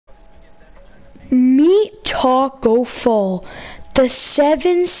Meet Tacko Fall, the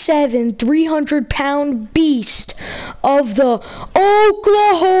 7'7", 300-pound beast of the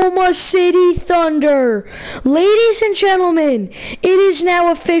Oklahoma City Thunder. Ladies and gentlemen, it is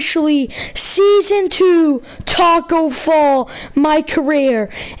now officially Season 2, Tacko Fall, my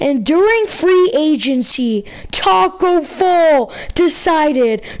career. And during free agency, Tacko Fall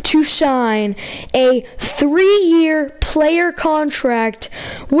decided to sign a 3-year player contract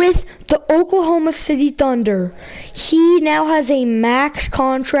with the Oklahoma City Thunder. He now has a max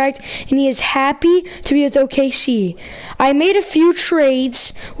contract, and he is happy to be with OKC. I made a few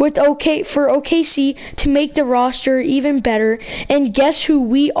trades with for OKC to make the roster even better, and guess who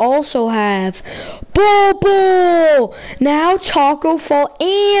we also have? Bol. Now Tacko Fall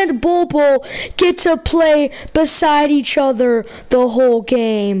and Bol get to play beside each other the whole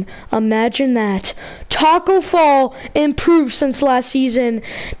game. Imagine that. Tacko Fall improved since last season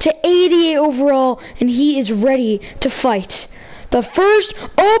to 88 overall, and he is ready to fight. The first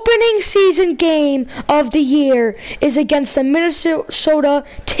opening season game of the year is against the Minnesota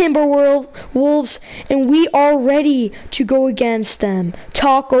Timberwolves, and we are ready to go against them.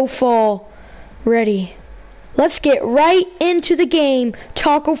 Tacko Fall, ready. Let's get right into the game.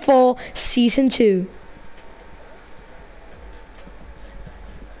 Tacko Fall Season 2.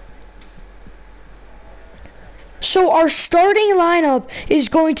 So our starting lineup is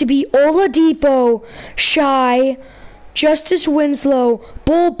going to be Oladipo, Shai, Justice Winslow,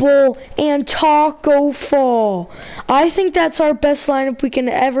 Bol, and Tacko Fall. I think that's our best lineup we can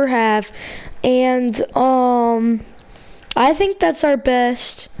ever have, and I think that's our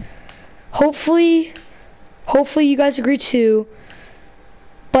best. Hopefully you guys agree too.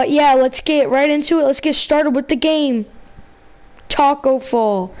 But yeah, let's get right into it. Let's get started with the game. Tacko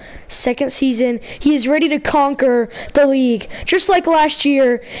Fall, second season. He is ready to conquer the league just like last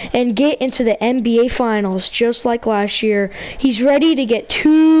year and get into the NBA Finals just like last year. He's ready to get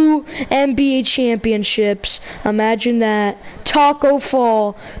 2 NBA championships. Imagine that. Tacko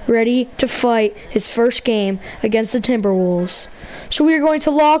Fall ready to fight his first game against the Timberwolves. So we are going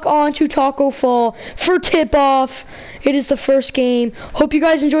to lock on to Tacko Fall for tip-off. It is the first game. Hope you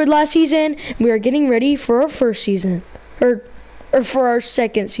guys enjoyed last season. We are getting ready for our first season. Or for our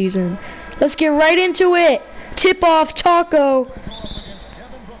second season. Let's get right into it. Tip off, Tacko.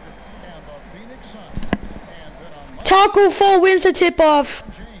 Tacko Fall wins the tip off.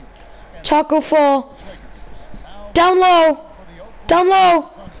 Tacko Fall. Down low.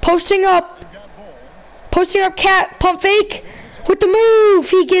 Posting up, cat, pump fake. With the move,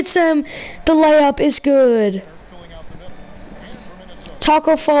 he gets him. The layup is good.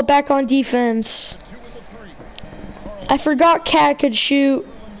 Tacko Fall back on defense. I forgot Cat could shoot.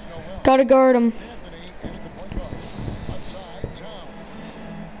 Gotta guard him.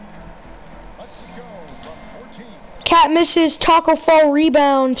 Cat misses. Tacko Fall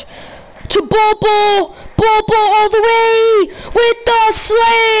rebound. To Bol all the way with the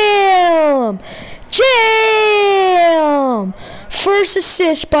slam. Jam! First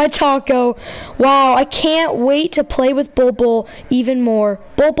assist by Tacko. Wow, I can't wait to play with Bol even more.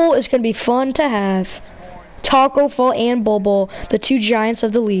 Bol is gonna be fun to have. Tacko Fall and Bol, the 2 giants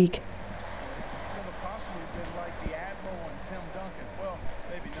of the league.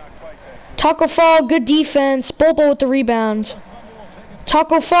 Tacko Fall, good defense. Bol with the rebound.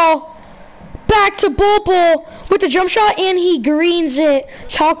 Tacko Fall, back to Bol with the jump shot, and he greens it.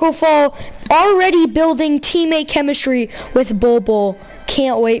 Tacko Fall already building teammate chemistry with Bol.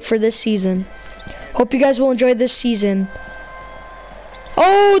 Can't wait for this season. Hope you guys will enjoy this season.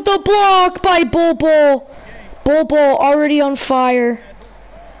 Oh, the block by Bol. Bol already on fire.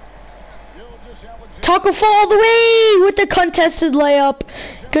 Tacko Fall all the way with the contested layup.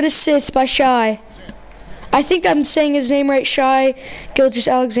 Good assist by Shai. I think I'm saying his name right, Shai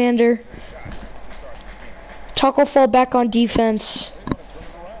Gilgeous-Alexander. Tacko Fall back on defense.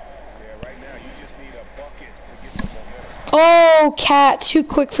 Oh, Cat, too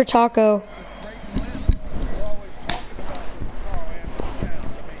quick for Tacko.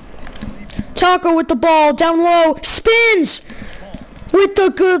 Tacko with the ball, down low, spins with the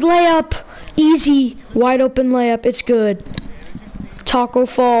good layup. Easy, wide open layup, it's good. Tacko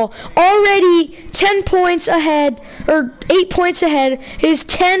Fall already 10 points ahead, or 8 points ahead. It is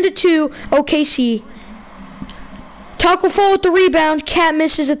 10-2 OKC. Tacko Fall with the rebound, Cat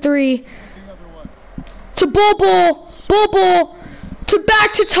misses a 3. To Bol, to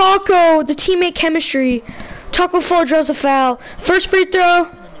back to Tacko, the teammate chemistry. Tacko Fall draws a foul. First free throw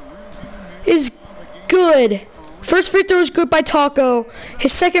is good. First free throw is good by Tacko.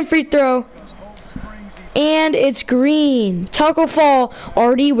 His second free throw, and it's green. Tacko Fall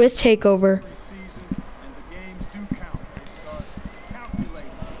already with takeover.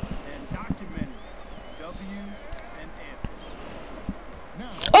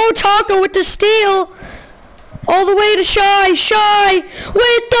 Oh, Tacko with the steal. All the way to Shy. Shy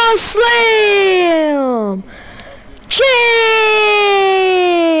with the slam. Jam.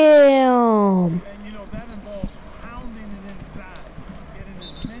 And you know that involves pounding it inside, getting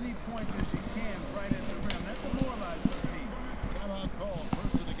as many points as you can right at the rim. That demoralizes the team. Timeout call,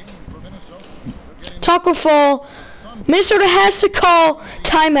 first of the game for Minnesota. Tacko Fall. Minnesota has to call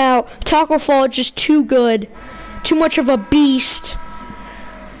timeout. Tacko Fall just too good. Too much of a beast.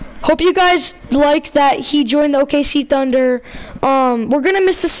 Hope you guys like that he joined the OKC Thunder. We're going to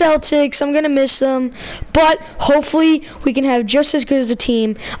miss the Celtics. I'm going to miss them. But hopefully we can have just as good as a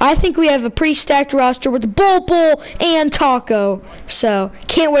team. I think we have a pretty stacked roster with Bol Bol and Tacko. So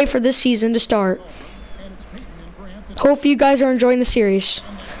can't wait for this season to start. Hope you guys are enjoying the series.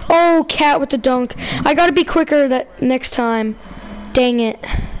 Oh, Cat with the dunk. I got to be quicker that next time. Dang it.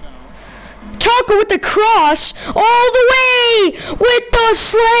 Tacko with the cross all the way with the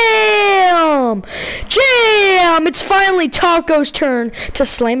slam. Jam! It's finally Tacko's turn to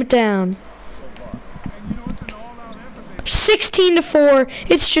slam it down. 16-4.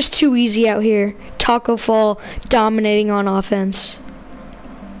 It's just too easy out here. Tacko Fall dominating on offense.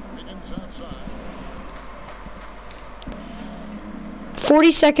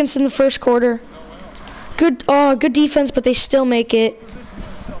 40 seconds in the first quarter. Good defense, but they still make it.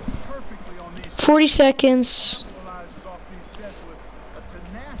 40 seconds.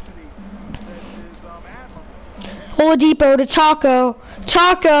 Oladipo to Tacko.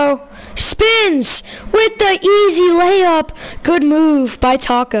 Tacko spins with the easy layup. Good move by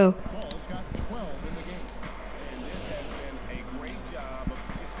Tacko.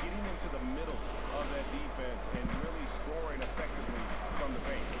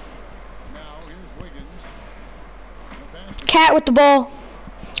 Cat with the ball.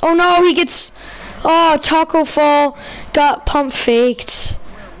 Oh no, he gets... Oh, Tacko Fall got pump faked.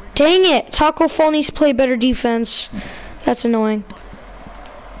 Dang it. Tacko Fall needs to play better defense. That's annoying.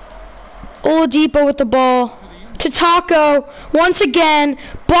 Oladipo with the ball. To Tacko. Once again.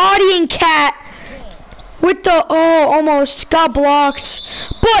 Bodying Cat. With the... Oh, almost. Got blocked.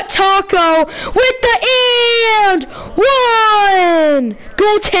 But Tacko with the and one.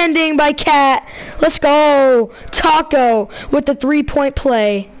 Goaltending by Cat. Let's go. Tacko with the three-point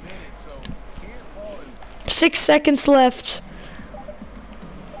play. 6 seconds left.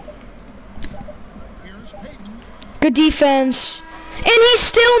 Good defense. And he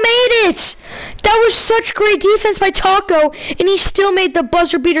still made it. That was such great defense by Tacko. And he still made the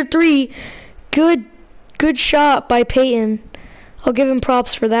buzzer beater three. Good shot by Peyton. I'll give him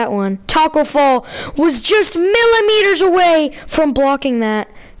props for that one. Tacko Fall was just millimeters away from blocking that.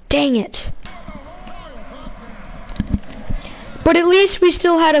 Dang it. But at least we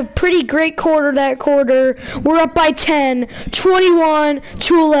still had a pretty great quarter that quarter. We're up by 10,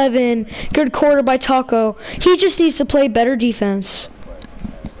 21-11. Good quarter by Tacko. He just needs to play better defense.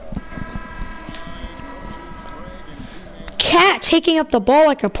 Cat taking up the ball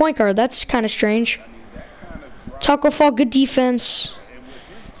like a point guard. That's kind of strange. Tacko Fall, good defense.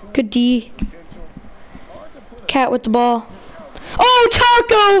 Good D. Cat with the ball. Oh,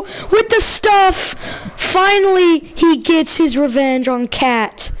 Tacko with the stuff. Finally, he gets his revenge on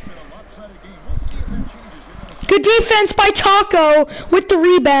Cat. Good defense by Tacko with the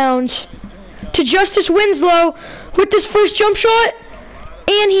rebound. To Justice Winslow with his first jump shot.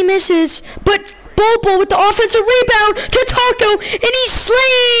 And he misses. But Bol Bol with the offensive rebound to Tacko. And he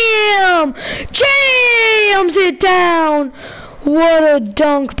jams it down. What a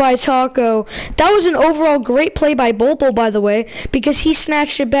dunk by Tacko. That was an overall great play by Bol Bol, by the way, because he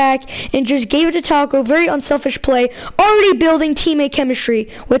snatched it back and just gave it to Tacko. Very unselfish play. Already building teammate chemistry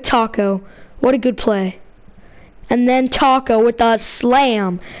with Tacko. What a good play. And then Tacko with the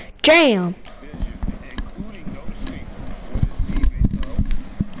slam. Jam.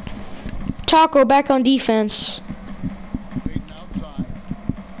 Tacko back on defense.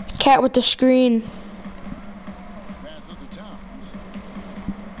 Cat with the screen.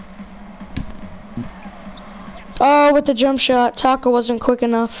 Oh, with the jump shot. Tacko wasn't quick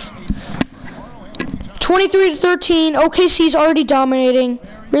enough. 23-13. OKC's already dominating.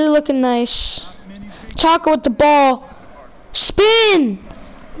 Really looking nice. Tacko with the ball. Spin!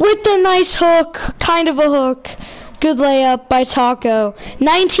 With the nice hook. Kind of a hook. Good layup by Tacko.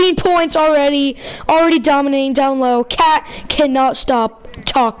 19 points already. Already dominating down low. Cat cannot stop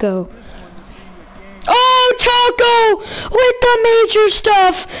Tacko. Oh, Tacko with the major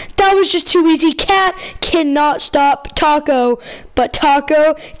stuff. That was just too easy. Cat cannot stop Tacko, but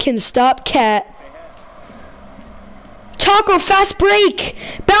Tacko can stop Cat. Tacko, fast break.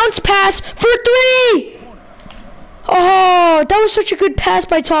 Bounce pass for three. Oh, that was such a good pass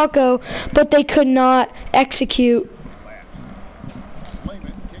by Tacko, but they could not execute.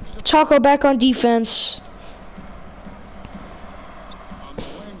 Tacko back on defense.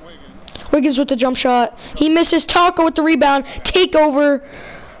 Wiggins with the jump shot. He misses. Tacko with the rebound. Takeover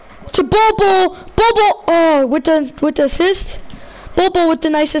to Bobo. Bobo. Oh, with the assist. Bobo with the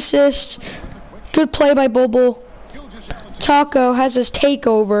nice assist. Good play by Bobo. Tacko has his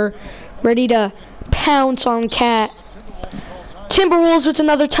takeover, ready to pounce on Cat. Timberwolves with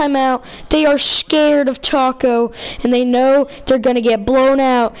another timeout. They are scared of Tacko, and they know they're going to get blown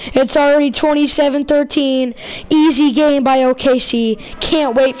out. It's already 27-13. Easy game by OKC.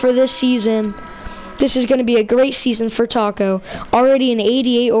 Can't wait for this season. This is going to be a great season for Tacko. Already an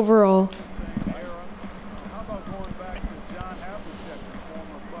 88 overall. How about going back to John Havlicek, the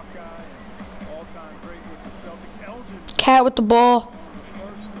former Buckeye and all-time great with the Celtics? Elgin, Cat with the ball. one of the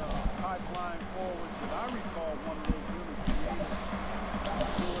first high-flying forwards that I recall, one of those really creative,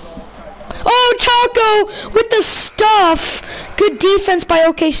 do-it-all type. Oh, Tacko with the stuff. Good defense by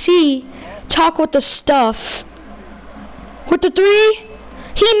OKC. Tacko with the stuff. With the three.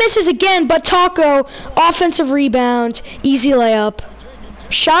 He misses again, but Tacko, offensive rebound, easy layup.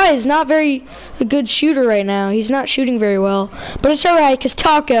 Shy is not a good shooter right now. He's not shooting very well. But it's alright, because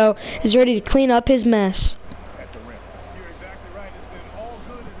Tacko is ready to clean up his mess. At the rim. You're exactly right. It's been all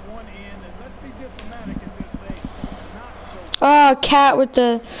good at one end, and let's be diplomatic and just say not so. Ah, Cat with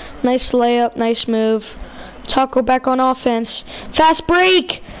the nice layup, nice move. Tacko back on offense. Fast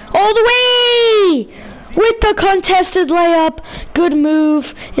break! All the way! With the contested layup. Good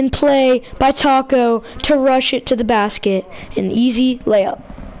move and play by Tacko to rush it to the basket. An easy layup.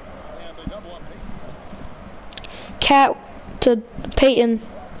 And they double up Peyton. Cat to Peyton.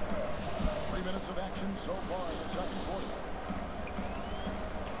 3 minutes of action so far in the second quarter.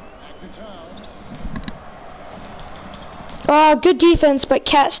 Back to Towns. Good defense, but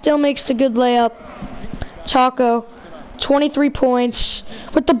Cat still makes the good layup. Tacko, 23 points.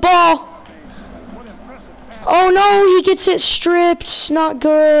 With the ball. What impressive pass. Oh no, he gets it stripped. Not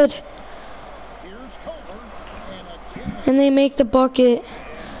good. Here's Culver and a 10 And they make the bucket.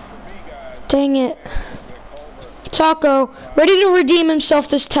 Dang it. Tacko, ready to redeem himself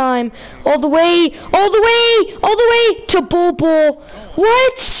this time. All the way, all the way, all the way to Bobo.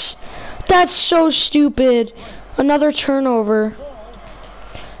 What? That's so stupid. Another turnover.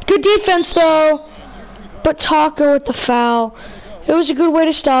 Good defense though. But Tacko with the foul. It was a good way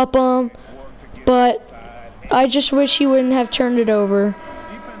to stop him. But I just wish he wouldn't have turned it over.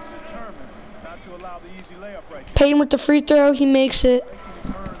 defense determined not to allow the easy layup right there. Peyton with the free throw, he makes it.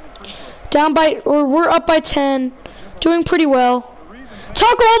 Down by, or we're up by 10. Doing pretty well.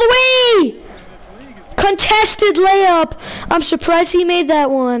 Tacko all the way! Contested layup. I'm surprised he made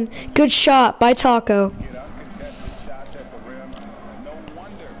that one. Good shot by Tacko. Get uncontested shots at the rim. No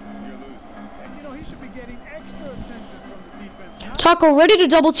wonder you're losing. And you know, he should be getting extra attention from the defense. Not Tacko ready to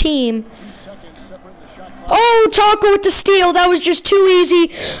double team. 2 seconds separating the shot clock. Oh, Tacko with the steal. That was just too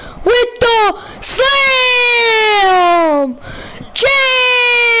easy. With the slam!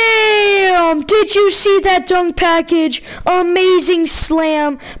 Jam! Did you see that dunk package? Amazing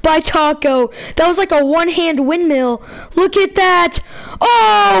slam by Tacko. That was like a one-hand windmill. Look at that.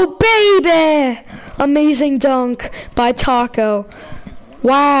 Oh, baby! Amazing dunk by Tacko.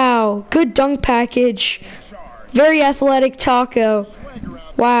 Wow. Good dunk package. Very athletic Tacko. Swagger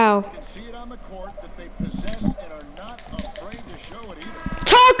out there. Wow. You can see it on the court that they possess and are not afraid to show it either.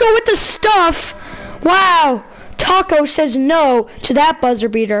 Tacko with the stuff. Wow. Tacko says no to that buzzer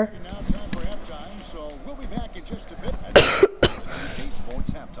beater. Now time for halftime, so we'll be back in just a bit. The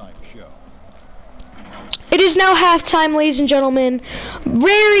Sports Halftime Show. It is now halftime, ladies and gentlemen.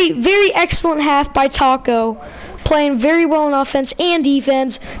 Very, very excellent half by Tacko. Playing very well on offense and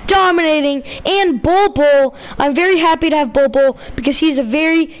defense. Dominating. And Bobo. I'm very happy to have Bobo because he's a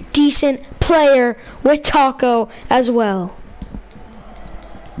very decent player with Tacko as well.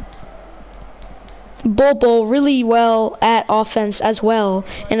 Bobo really well at offense as well,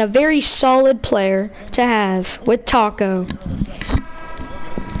 and a very solid player to have with Tacko.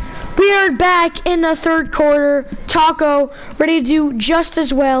 We are back in the third quarter. Tacko ready to do just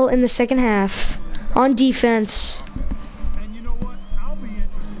as well in the second half on defense. And you know what? I'll be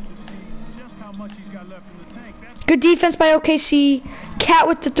interested to see just how much he's got left in the tank. That's Good defense by OKC. Cat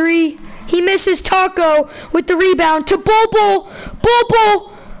with the three. He misses. Tacko with the rebound to Bobo. Bobo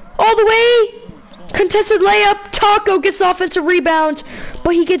all the way. Contested layup. Tacko gets the offensive rebound,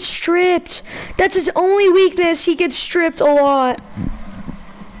 but he gets stripped. That's his only weakness. He gets stripped a lot.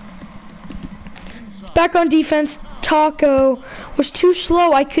 Back on defense. Tacko was too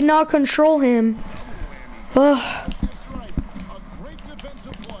slow. I could not control him. Ugh.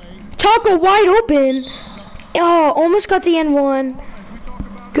 Tacko wide open. Oh, almost got the end one.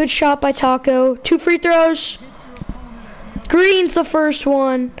 Good shot by Tacko. 2 free throws. Green's the first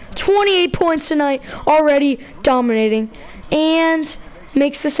one. 28 points tonight, already dominating. And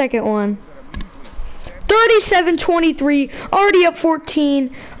makes the second one. 37-23, already up 14.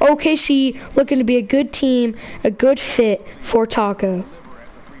 OKC looking to be a good team, a good fit for Tacko.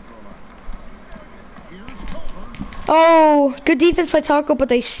 Oh, good defense by Tacko, but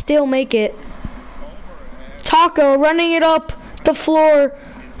they still make it. Tacko running it up the floor.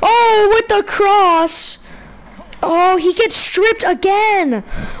 Oh, with the cross. Oh, he gets stripped again.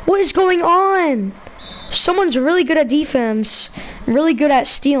 What is going on? Someone's really good at defense, really good at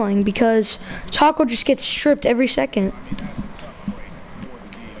stealing, because Tacko just gets stripped every second.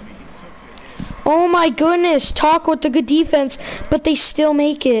 Oh my goodness, Tacko with the good defense, but they still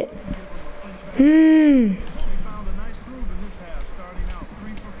make it.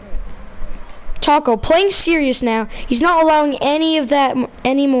 Tacko playing serious now. He's not allowing any of that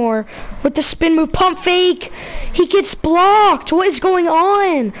anymore. With the spin move, pump fake. He gets blocked. What is going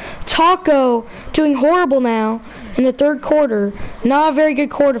on? Tacko doing horrible now in the third quarter. Not a very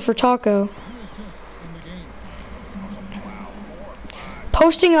good quarter for Tacko.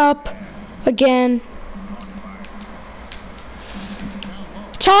 Posting up again.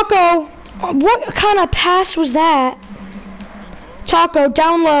 Tacko, what kind of pass was that? Tacko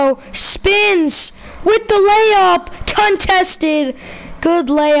down low, spins with the layup, contested. Good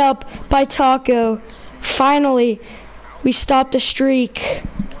layup by Tacko. Finally, we stopped the streak.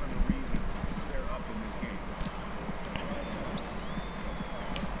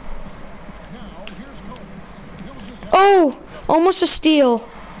 Oh, almost a steal.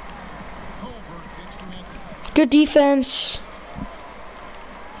 Good defense.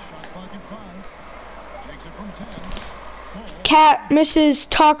 Cat misses.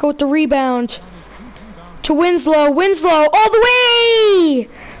 Tacko with the rebound. To Winslow. Winslow all the way!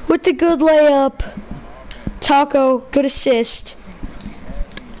 With the good layup. Tacko, good assist.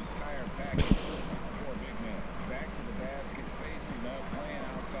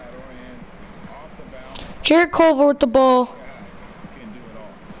 Jarrett Culver with the ball.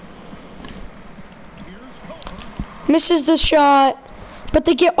 Misses the shot, but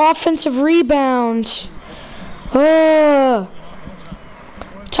they get offensive rebounds.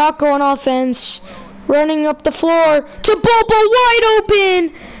 Tacko on offense, running up the floor to Bobo, wide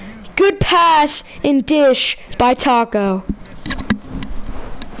open. Good pass and dish by Tacko.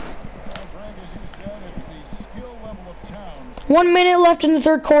 One minute left in the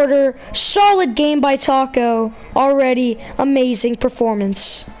third quarter. Solid game by Tacko. Already amazing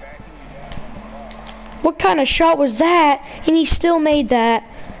performance. What kind of shot was that? And he still made that.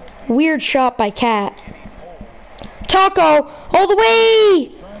 Weird shot by Cat. Tacko all the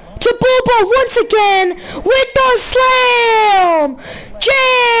way to Bobo once again with the slam.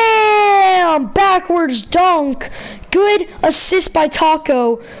 Jam! Backwards dunk. Good assist by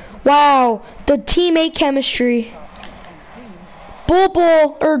Tacko. Wow, the teammate chemistry.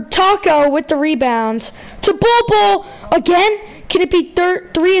 Tacko with the rebound. To Bobo again. Can it be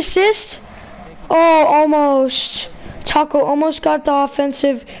 3 assists? Oh, almost. Tacko almost got the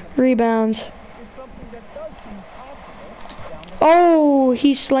offensive rebound. Oh,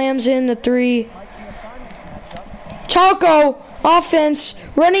 he slams in the 3. Tacko, offense,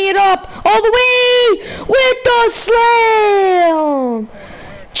 running it up all the way with the slam.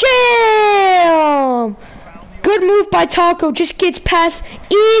 Jam! Good move by Tacko, just gets past,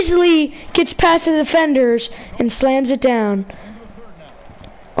 easily gets past the defenders and slams it down.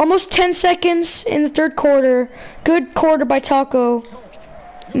 Almost 10 seconds in the third quarter. Good quarter by Tacko.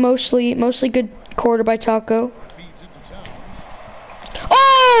 Mostly good quarter by Tacko.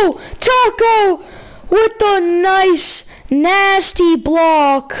 Oh! Tacko with the nice, nasty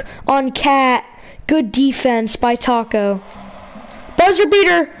block on Cat. Good defense by Tacko. Buzzer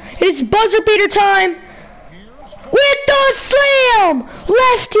beater. It's buzzer beater time. With the slam!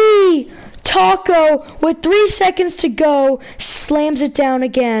 Lefty! Tacko, with 3 seconds to go, slams it down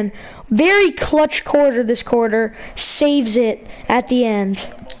again. Very clutch quarter this quarter. Saves it at the end.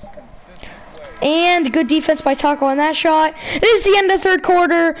 And good defense by Tacko on that shot. It is the end of the third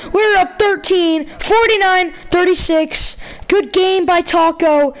quarter. We're up 13, 49, 36. Good game by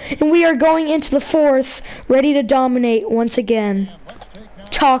Tacko. And we are going into the fourth, ready to dominate once again.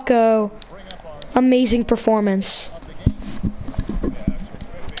 Tacko, amazing performance.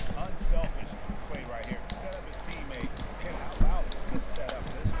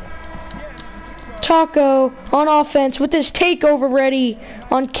 Tacko on offense with his takeover ready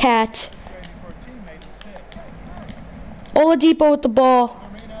on Cat. Oladipo with the ball.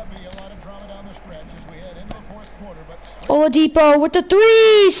 Oladipo with the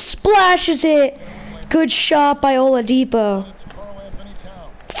three, splashes it. Good shot by Oladipo.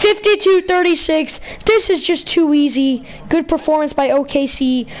 52-36. This is just too easy. Good performance by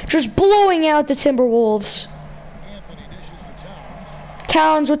OKC, just blowing out the Timberwolves.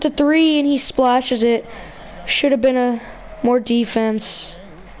 Towns with the three, and he splashes it. Should have been a more defense.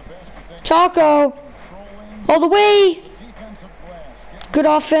 Tacko all the way. Good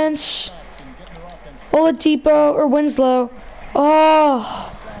offense. Oladipo or Winslow.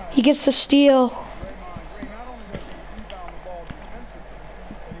 Oh, he gets the steal.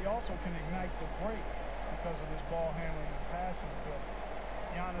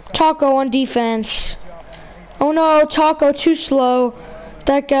 Tacko on defense. Oh no, Tacko too slow.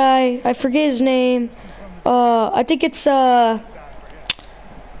 That guy, I forget his name. I think it's I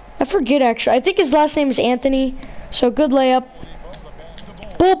forget actually. I think his last name is Anthony. So good layup.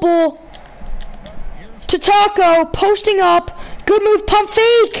 Bull to Tacko, posting up. Good move, pump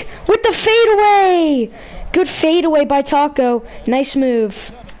fake with the fadeaway. Good fadeaway by Tacko. Nice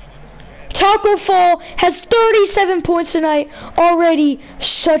move. Tacko Fall has 37 points tonight. Already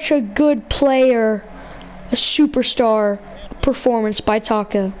such a good player. A superstar performance by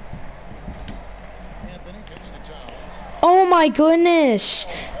Tacko. Oh my goodness.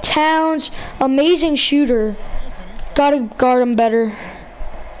 Towns, amazing shooter. Gotta guard him better.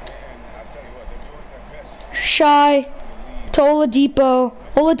 Shy to Oladipo.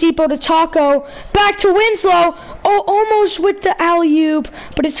 Oladipo to Tacko. Back to Winslow. Oh, almost with the alley-oop,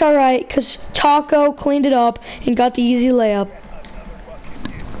 but it's all right because Tacko cleaned it up and got the easy layup.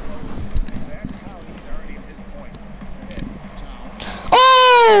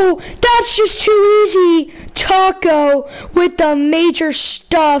 Oh, that's just too easy. Tacko with the major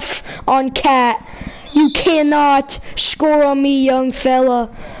stuff on Cat. You cannot score on me, young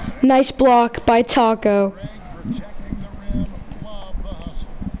fella. Nice block by Tacko.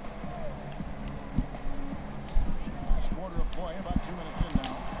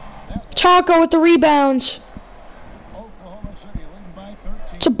 Tacko with the rebounds.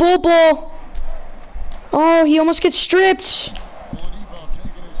 It's a Bull. Oh, he almost gets stripped.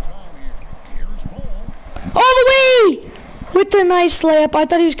 All the way! With the nice layup. I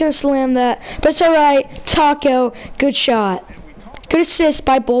thought he was going to slam that. But it's all right. Tacko, good shot. Good assist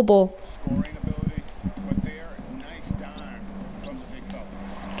by Bull.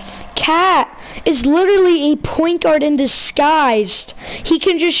 Cat is literally a point guard in disguise. He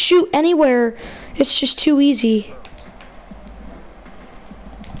can just shoot anywhere. It's just too easy.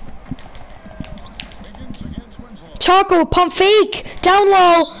 Tacko, pump fake. Down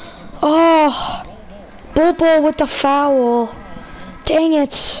low. Oh. Bull with the foul. Dang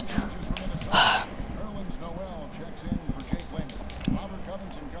it.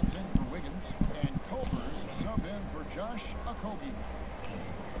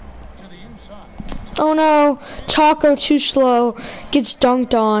 Oh no, Tacko too slow, gets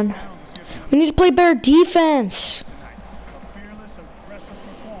dunked on. We need to play better defense.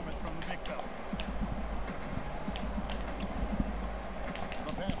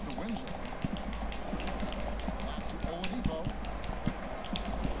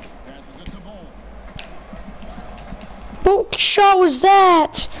 What shot was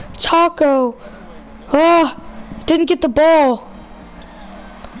that? Tacko. Didn't get the ball.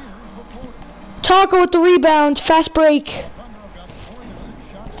 Tacko with the rebound, fast break.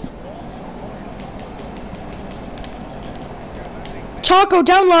 Tacko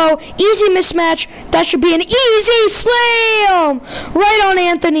down low, easy mismatch. That should be an easy slam. Right on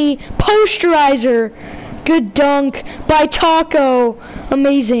Anthony, posterizer. Good dunk by Tacko.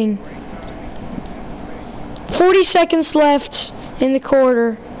 Amazing. 40 seconds left in the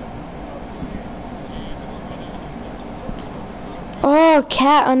quarter. Oh,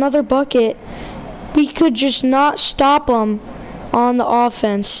 Cat, another bucket. We could just not stop him on the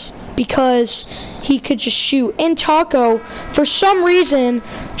offense because he could just shoot. And Tacko, for some reason,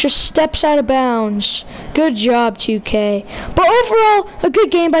 just steps out of bounds. Good job, 2K. But overall, a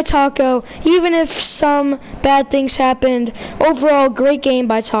good game by Tacko. Even if some bad things happened, overall, great game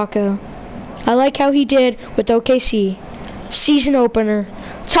by Tacko. I like how he did with OKC. Season opener.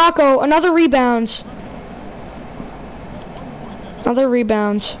 Tacko, another rebound. Another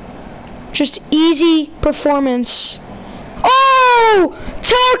rebound. Just easy performance. Oh!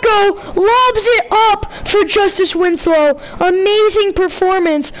 Tacko lobs it up for Justice Winslow. Amazing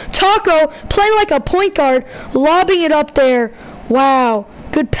performance. Tacko playing like a point guard, lobbing it up there. Wow.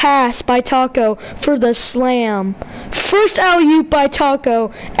 Good pass by Tacko for the slam. First alley-oop by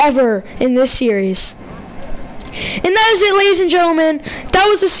Tacko ever in this series. And that is it, ladies and gentlemen. That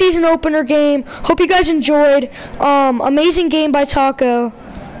was the season opener game. Hope you guys enjoyed. Amazing game by Tacko.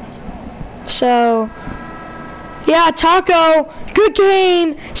 So, yeah, Tacko, good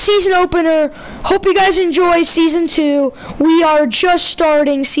game, season opener. Hope you guys enjoy season 2. We are just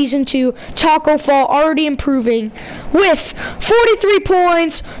starting season 2. Tacko Fall already improving with 43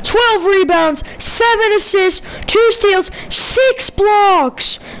 points, 12 rebounds, 7 assists, 2 steals, 6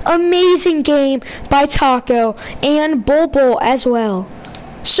 blocks. Amazing game by Tacko and Bulbul as well.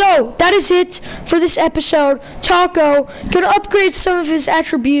 So, that is it for this episode. Tacko gonna upgrade some of his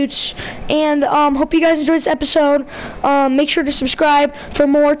attributes, and hope you guys enjoyed this episode. Make sure to subscribe for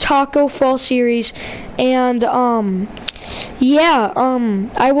more Tacko Fall series, and yeah,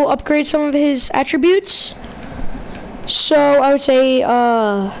 I will upgrade some of his attributes. So I would say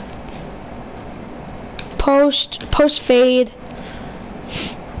post fade,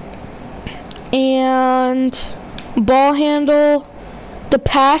 and ball handle. The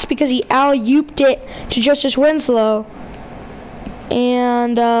pass, because he alley-ooped it to Justice Winslow.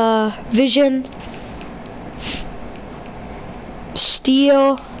 And vision,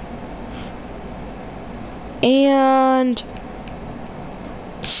 steal, and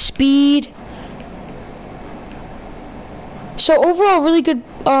speed. So overall, really good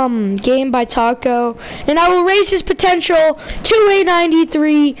game by Tacko, and I will raise his potential to a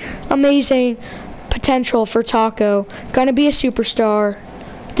 93. Amazing potential for Tacko. Gonna be a superstar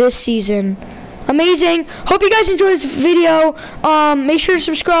this season. Amazing. Hope you guys enjoyed this video. Make sure to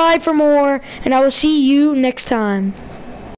subscribe for more, and I will see you next time.